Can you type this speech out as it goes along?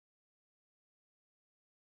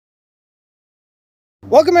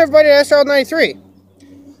Welcome everybody to SR93.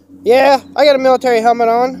 Yeah, I got a military helmet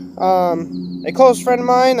on. A close friend of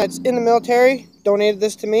mine that's in the military donated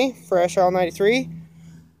this to me for SR93.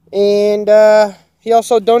 And he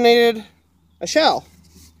also donated a shell.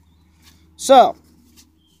 So,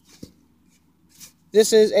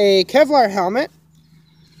 this is a Kevlar helmet.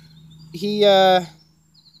 He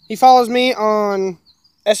follows me on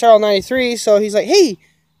SR93, so he's like, hey,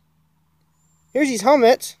 here's these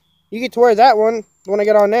helmets. You get to wear that one, the one I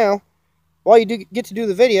got on now, while you do get to do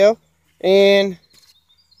the video. And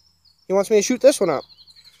he wants me to shoot this one up.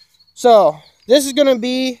 So, this is going to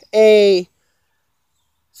be a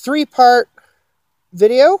 3-part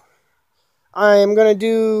video. I am going to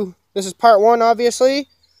do, this is part 1 obviously.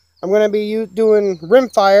 I'm going to be doing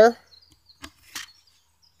rimfire.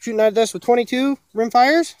 Shooting at this with 22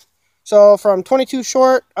 rimfires. So, from 22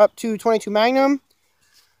 short up to 22 Magnum.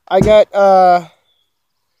 I got,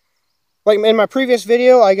 like in my previous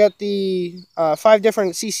video, I got the 5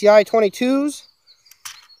 different CCI 22s,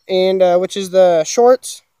 and which is the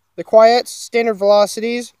shorts, the quiets, standard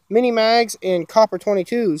velocities, mini mags, and copper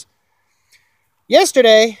 22s.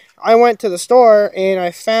 Yesterday, I went to the store and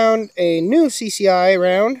I found a new CCI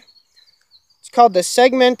round. It's called the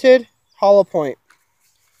segmented hollow point.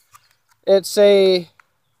 It's a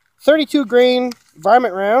 32 grain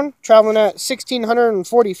varmint round, traveling at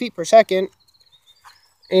 1,640 feet per second,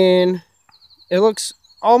 and it looks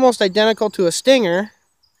almost identical to a Stinger,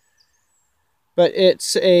 but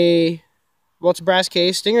it's a, well, it's a brass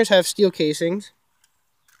case. Stingers have steel casings.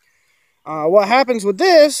 What happens with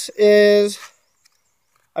this is,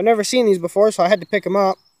 I've never seen these before, so I had to pick them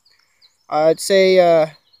up. This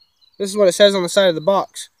is what it says on the side of the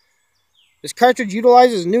box. This cartridge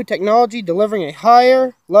utilizes new technology, delivering a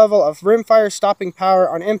higher level of rimfire stopping power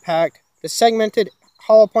on impact. The segmented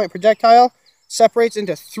hollow point projectile separates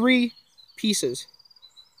into 3 pieces,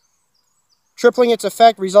 tripling its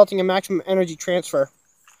effect, resulting in maximum energy transfer.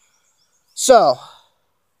 So,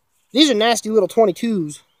 these are nasty little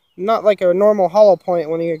 22s, not like a normal hollow point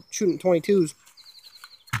when you're shooting 22s.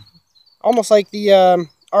 Almost like the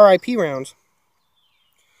RIP rounds.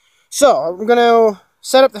 So, I'm going to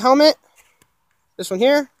set up the helmet, this one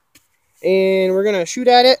here, and we're going to shoot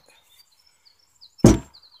at it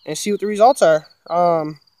and see what the results are.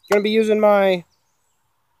 Going to be using my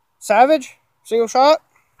Savage single shot,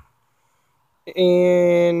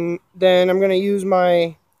 and then I'm going to use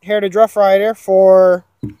my Heritage Rough Rider for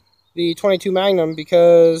the 22 Magnum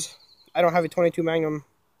because I don't have a 22 Magnum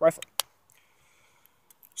rifle.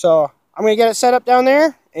 So I'm going to get it set up down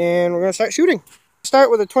there and we're going to start shooting.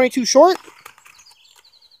 Start with a 22 short.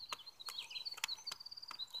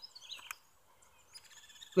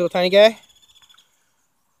 Little tiny guy.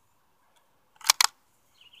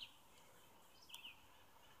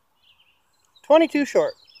 .22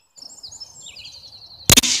 short.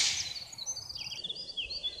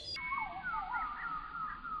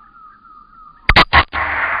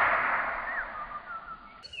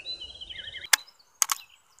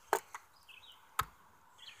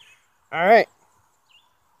 Alright.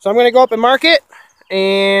 So I'm going to go up and mark it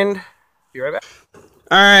and be right back.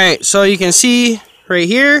 Alright, so you can see right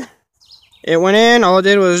here, it went in. All I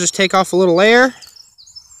did was just take off a little layer.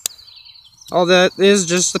 All that is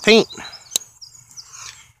just the paint.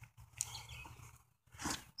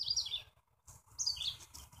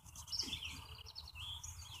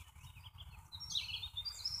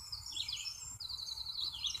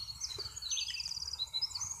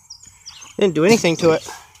 Didn't do anything to it.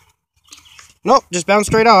 Nope, just bounced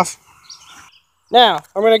straight off. Now,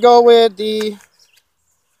 I'm going to go with the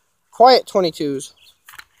quiet 22s.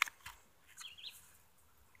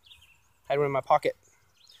 Had one in my pocket.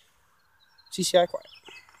 CCI quiet.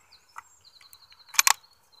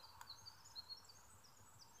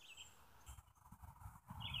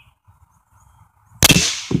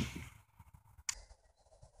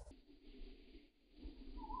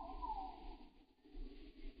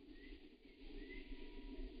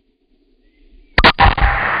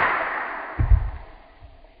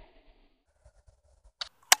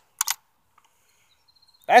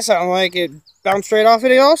 That sounded like it bounced straight off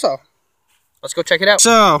it also. Let's go check it out.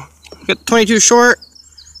 So, got the 22 short,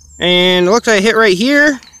 and it looks like it hit right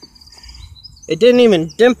here. It didn't even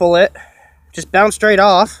dimple it, just bounced straight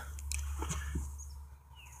off.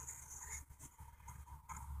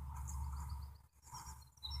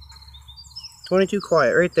 .22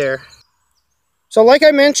 quiet right there. So like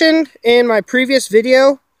I mentioned in my previous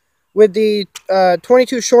video with the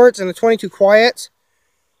 22 shorts and the 22 quiets,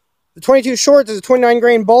 the 22 shorts is a 29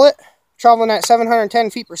 grain bullet, traveling at 710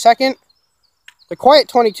 feet per second. The quiet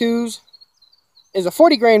 22s is a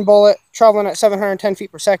 40 grain bullet traveling at 710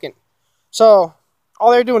 feet per second. So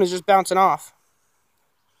all they're doing is just bouncing off.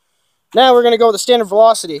 Now we're going to go with the standard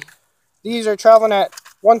velocity. These are traveling at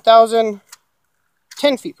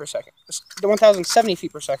 1,010 feet per second. 1,070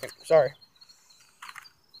 feet per second, sorry.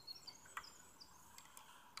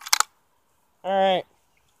 Alright.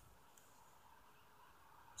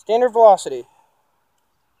 Standard velocity.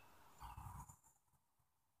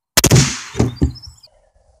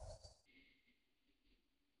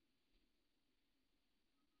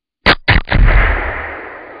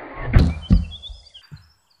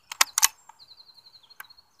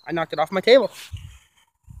 I knocked it off my table.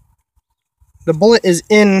 The bullet is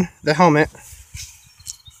in the helmet.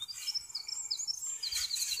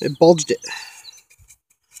 It bulged it.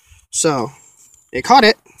 So, it caught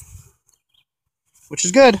it, which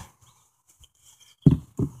is good.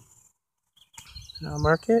 Now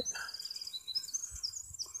mark it.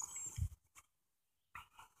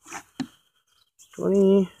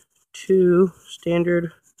 .22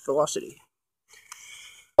 standard velocity.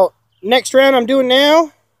 So, next round I'm doing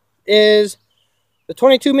now is the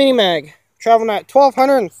 22 mini mag, traveling at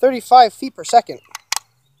 1,235 feet per second.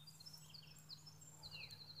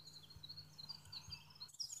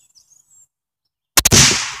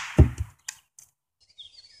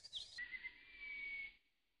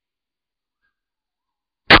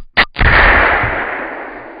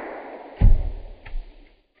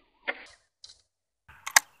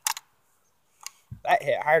 That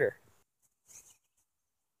hit harder.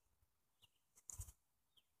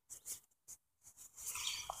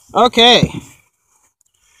 Okay.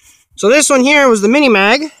 So this one here was the mini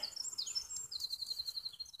mag.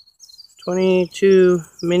 22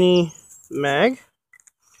 mini mag.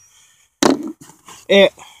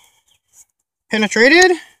 It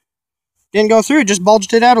penetrated. Didn't go through, just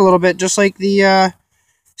bulged it out a little bit, just like the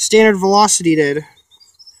standard velocity did. I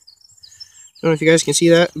don't know if you guys can see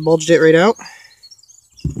that. Bulged it right out.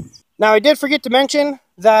 Now I did forget to mention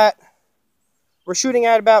that we're shooting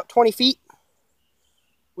at about 20 feet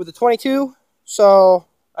with the 22, so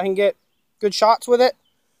I can get good shots with it.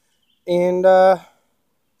 And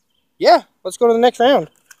yeah, let's go to the next round.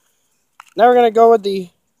 Now we're going to go with the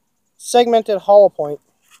segmented hollow point.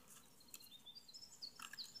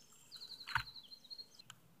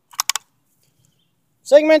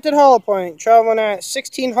 Segmented hollow point, traveling at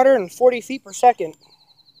 1,640 feet per second.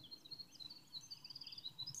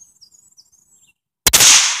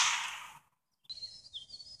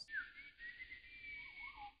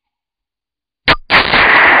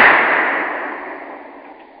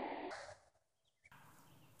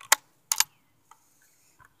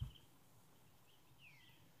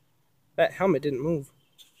 That helmet didn't move.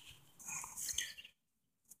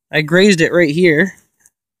 I grazed it right here.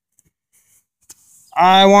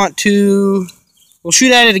 We'll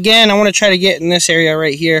shoot at it again. I want to try to get in this area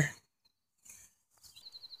right here.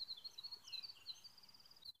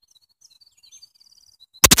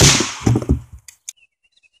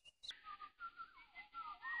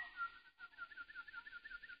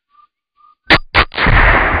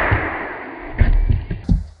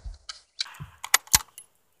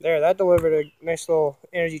 There, that delivered a nice little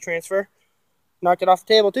energy transfer. Knocked it off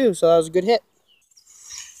the table too, so that was a good hit.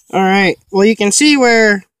 Alright, well you can see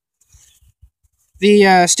where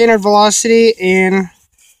the standard velocity and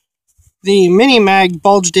the mini mag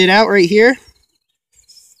bulged it out right here.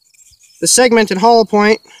 The segmented hollow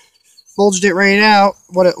point bulged it right out.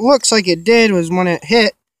 What it looks like it did was when it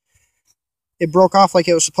hit, it broke off like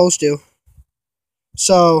it was supposed to.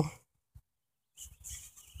 So,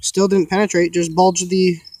 still didn't penetrate, just bulged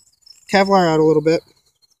the Kevlar out a little bit.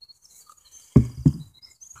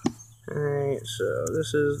 Alright, so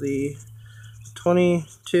this is the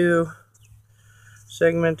 22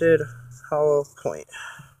 segmented hollow point.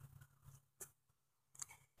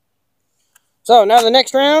 So now the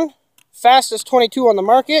next round, fastest 22 on the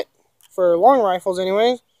market, for long rifles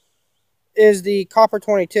anyways, is the Copper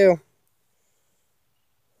 22.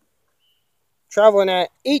 Traveling at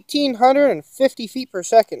 1,850 feet per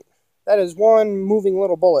second. That is one moving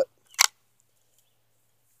little bullet.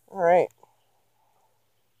 Alright.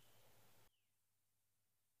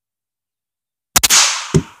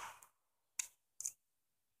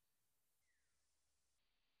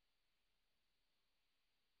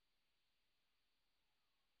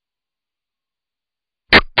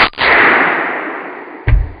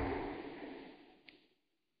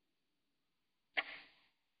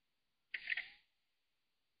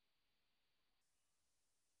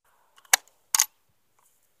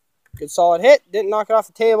 Good solid hit. Didn't knock it off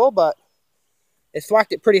the table, but it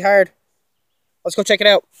thwacked it pretty hard. Let's go check it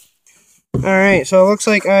out. Alright, so it looks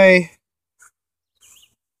like I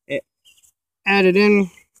added in.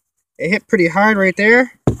 It hit pretty hard right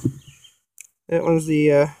there. That one's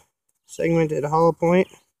the segmented hollow point.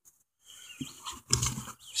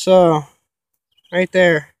 So, right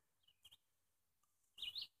there.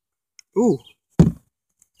 Ooh,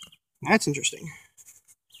 that's interesting.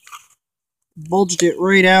 Bulged it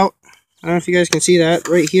right out. I don't know if you guys can see that.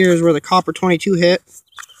 Right here is where the copper 22 hit.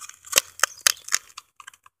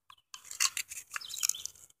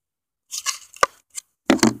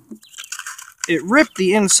 It ripped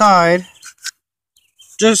the inside.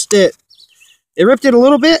 It ripped it a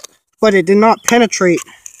little bit, but it did not penetrate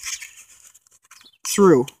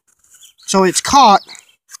through. So it's caught.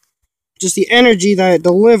 Just the energy that it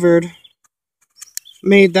delivered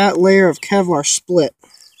made that layer of Kevlar split.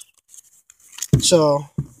 So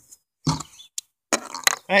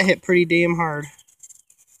that hit pretty damn hard.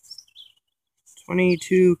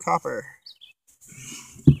 22 copper.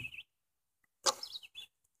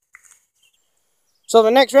 So the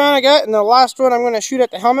next round I got, and the last one I'm going to shoot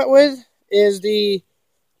at the helmet with, is the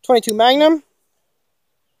 22 Magnum.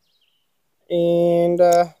 And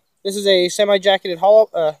this is a semi-jacketed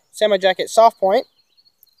semi-jacket soft point.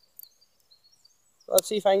 Let's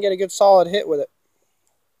see if I can get a good solid hit with it.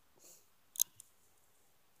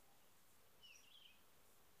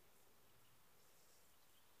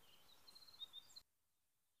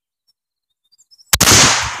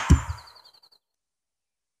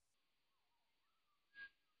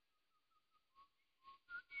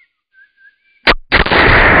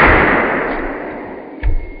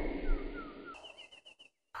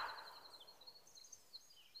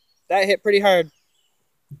 That hit pretty hard.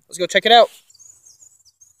 Let's go check it out.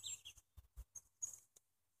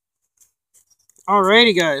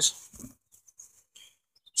 Alrighty, guys.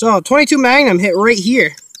 So 22 Magnum hit right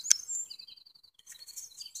here.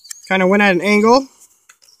 Kind of went at an angle.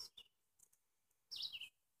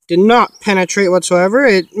 Did not penetrate whatsoever.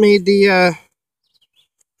 It made the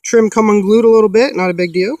trim come unglued a little bit. Not a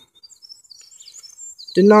big deal.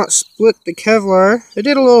 Did not split the Kevlar. It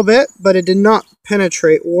did a little bit, but it did not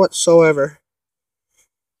penetrate whatsoever.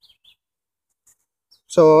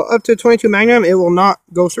 So up to 22 Magnum, it will not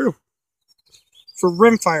go through for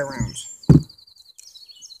rimfire rounds.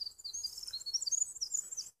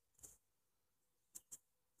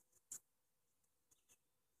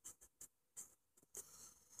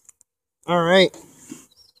 All right.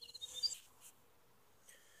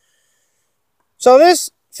 So this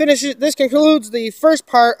concludes the first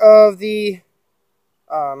part of the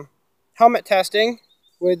helmet testing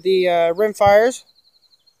with the rimfires.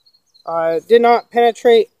 Did not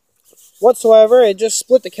penetrate whatsoever. It just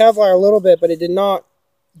split the Kevlar a little bit, but it did not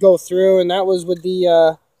go through, and that was with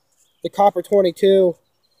the copper 22.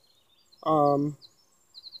 But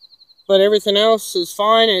everything else is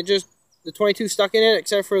fine. It just, the 22 stuck in it,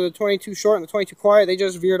 except for the 22 short and the 22 quiet. They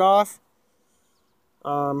just veered off.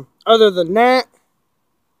 Other than that,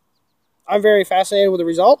 I'm very fascinated with the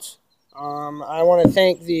results. I want to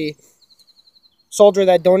thank the soldier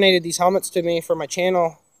that donated these helmets to me for my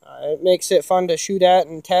channel. It makes it fun to shoot at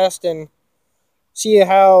and test and see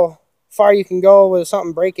how far you can go with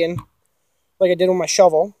something breaking, like I did with my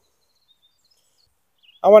shovel.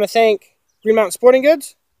 I want to thank Green Mountain Sporting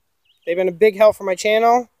Goods. They've been a big help for my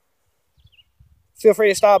channel. Feel free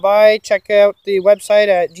to stop by, check out the website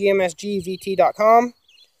at gmsgvt.com.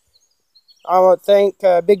 I want to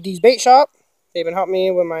thank Big D's Baitshop. They've been helping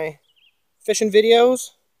me with my fishing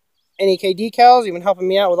videos. NEK Decals, even helping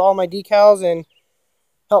me out with all my decals and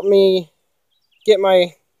help me get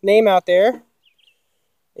my name out there.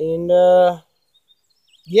 And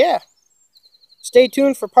yeah, stay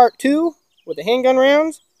tuned for part 2 with the handgun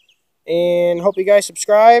rounds. And hope you guys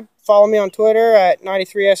subscribe. Follow me on Twitter at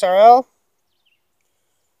 93SRL.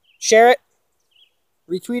 Share it.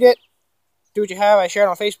 Retweet it. Do what you have. I share it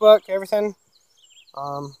on Facebook. Everything.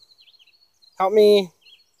 Help me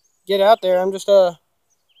get out there. I'm just a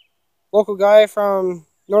local guy from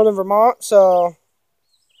northern Vermont, so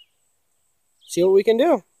see what we can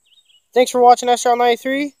do. Thanks for watching SRL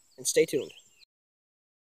 93, and stay tuned.